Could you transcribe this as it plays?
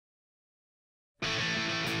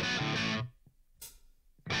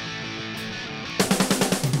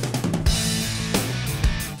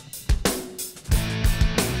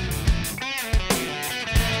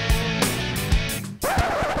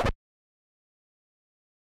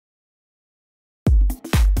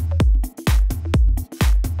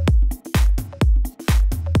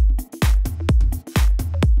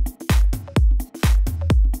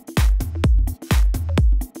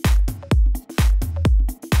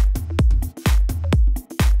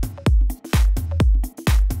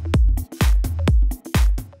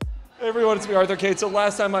It's me, Arthur Kade. So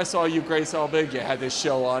last time I saw you, Grace Helbig, you had this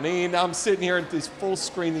show on E! Now I'm sitting here at these full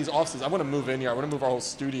screen, these offices. I want to move in here. I want to move our whole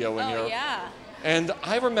studio in here. Oh, yeah. And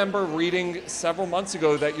I remember reading several months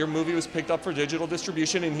ago that your movie was picked up for digital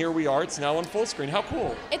distribution, and here we are. It's now on Fullscreen. How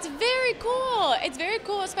cool. It's very cool. It's very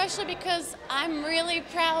cool, especially because I'm really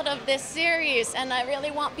proud of this series, and I really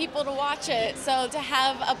want people to watch it. So to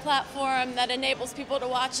have a platform that enables people to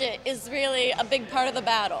watch it is really a big part of the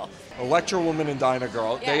battle. Electra Woman and Dinah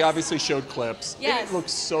Girl. Yes. They obviously showed clips. Yes. It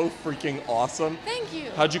looks so freaking awesome. Thank you.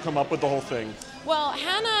 How'd you come up with the whole thing? Well,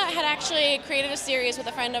 Hannah had actually created a series with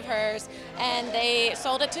a friend of hers, and they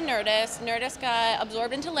sold it to Nerdist. Nerdist got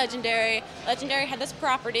absorbed into Legendary. Legendary had this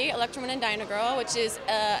property, Electra Woman and Dinah Girl, which is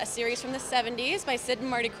a series from the 70s by Sid and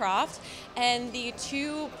Marty Krofft. And the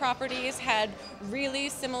two properties had really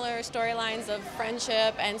similar storylines of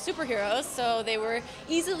friendship and superheroes, so they were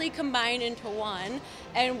easily combined into one.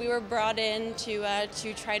 And we were brought in to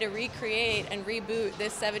try to recreate and reboot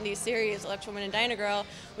this 70s series, Electra Woman and Dinah Girl,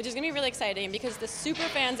 which is going to be really exciting because the super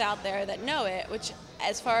fans out there that know it, which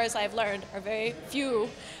as far as I've learned are very few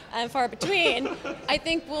and far between, I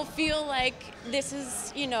think will feel like this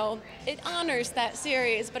is, you know, it honors that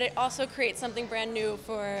series, but it also creates something brand new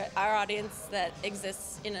for our audience that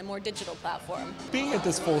exists in a more digital platform. Being at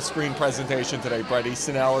this full screen presentation today, Bret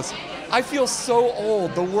Easton Ellis, I feel so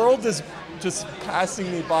old. The world is just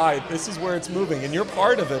passing me by. This is where it's moving, and you're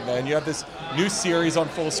part of it, man. You have this new series on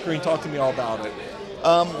Fullscreen. Talk to me all about it.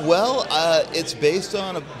 It's based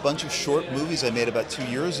on a bunch of short movies I made about 2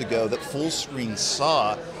 years ago that Fullscreen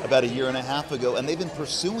saw about a year and a half ago, and they've been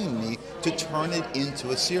pursuing me to turn it into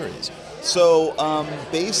a series. So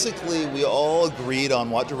basically, we all agreed on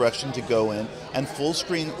what direction to go in, and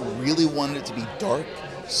Fullscreen really wanted it to be dark,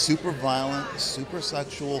 super violent, super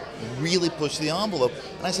sexual, really push the envelope.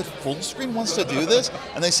 And I said, Fullscreen wants to do this?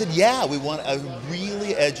 And they said, yeah, we want a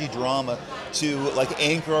really edgy drama to like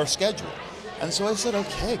anchor our schedule. And so I said,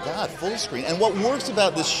 okay, God, Fullscreen. And what works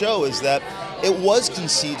about this show is that it was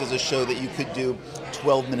conceived as a show that you could do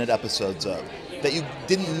 12-minute episodes of, that you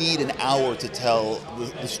didn't need an hour to tell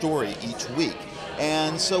the story each week.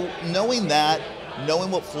 And so knowing that,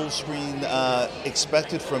 knowing what Fullscreen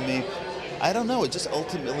expected from me, I don't know, it just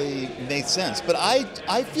ultimately made sense. But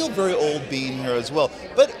I feel very old being here as well.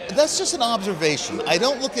 But that's just an observation. I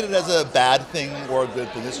don't look at it as a bad thing or a good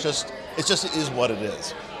thing. It just is what it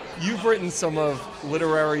is. You've written some of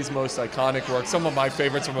literary's most iconic work, some of my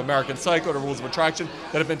favorites from American Psycho to Rules of Attraction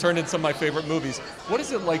that have been turned into some of my favorite movies. What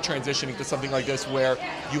is it like transitioning to something like this where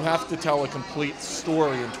you have to tell a complete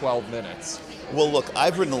story in 12 minutes? Well, look,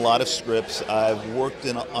 I've written a lot of scripts. I've worked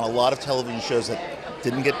on a lot of television shows that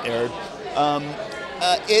didn't get aired.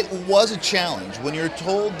 It was a challenge. When you're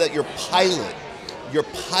told that your pilot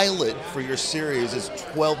for your series is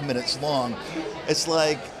 12 minutes long, it's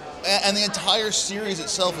like, and the entire series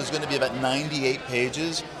itself is going to be about 98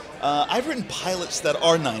 pages. I've written pilots that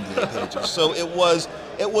are 98 pages, so it was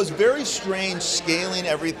very strange scaling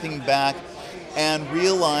everything back and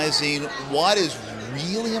realizing what is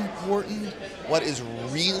really important, what is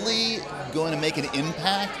really going to make an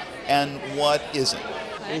impact, and what isn't.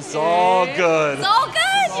 It's all good. It's all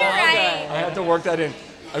good, you're right. I had to work that in.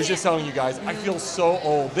 I was just telling you guys, I feel so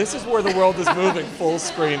old. This is where the world is moving,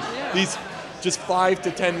 Fullscreen. These just 5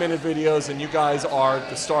 to 10 minute videos, and you guys are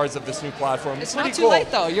the stars of this new platform. It's pretty not too cool.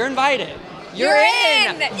 late though. You're invited. You're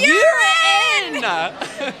in! You're in!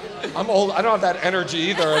 I'm old. I don't have that energy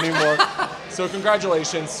either anymore. So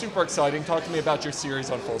congratulations, super exciting. Talk to me about your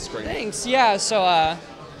series on Fullscreen. Thanks. Yeah. So, oh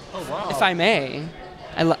wow. if I may,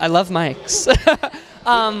 I love mics.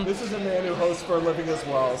 This is a man who hosts for a living as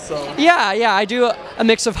well, so. Yeah, I do a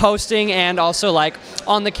mix of hosting and also like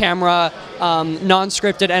on the camera,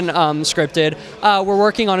 non-scripted and scripted. We're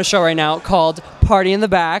working on a show right now called Party in the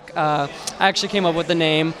Back. I actually came up with the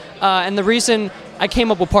name, and the reason I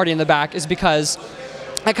came up with Party in the Back is because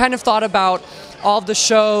I kind of thought about all of the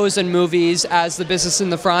shows and movies as the business in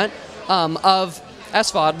the front of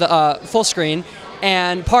SVOD, the Fullscreen,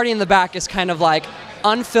 and Party in the Back is kind of like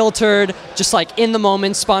unfiltered, just like in the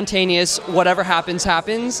moment, spontaneous, whatever happens,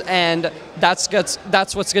 happens, and that's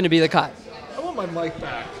what's going to be the cut. I want my mic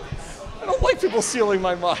back. I don't like people stealing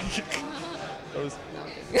my mic.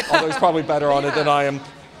 Although he's probably better on it than I am.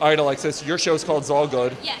 All right, Alexis, your show's called Zall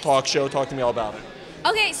Good. Yes. Talk show. Talk to me all about it.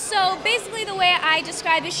 Okay, so basically the way I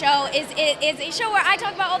describe the show is it is a show where I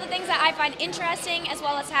talk about all the things that I find interesting, as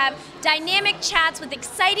well as have dynamic chats with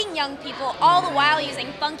exciting young people, all the while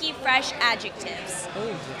using funky, fresh adjectives.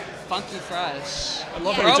 Ooh, funky fresh. I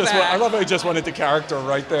love how you just went into character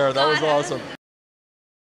right there. That was awesome.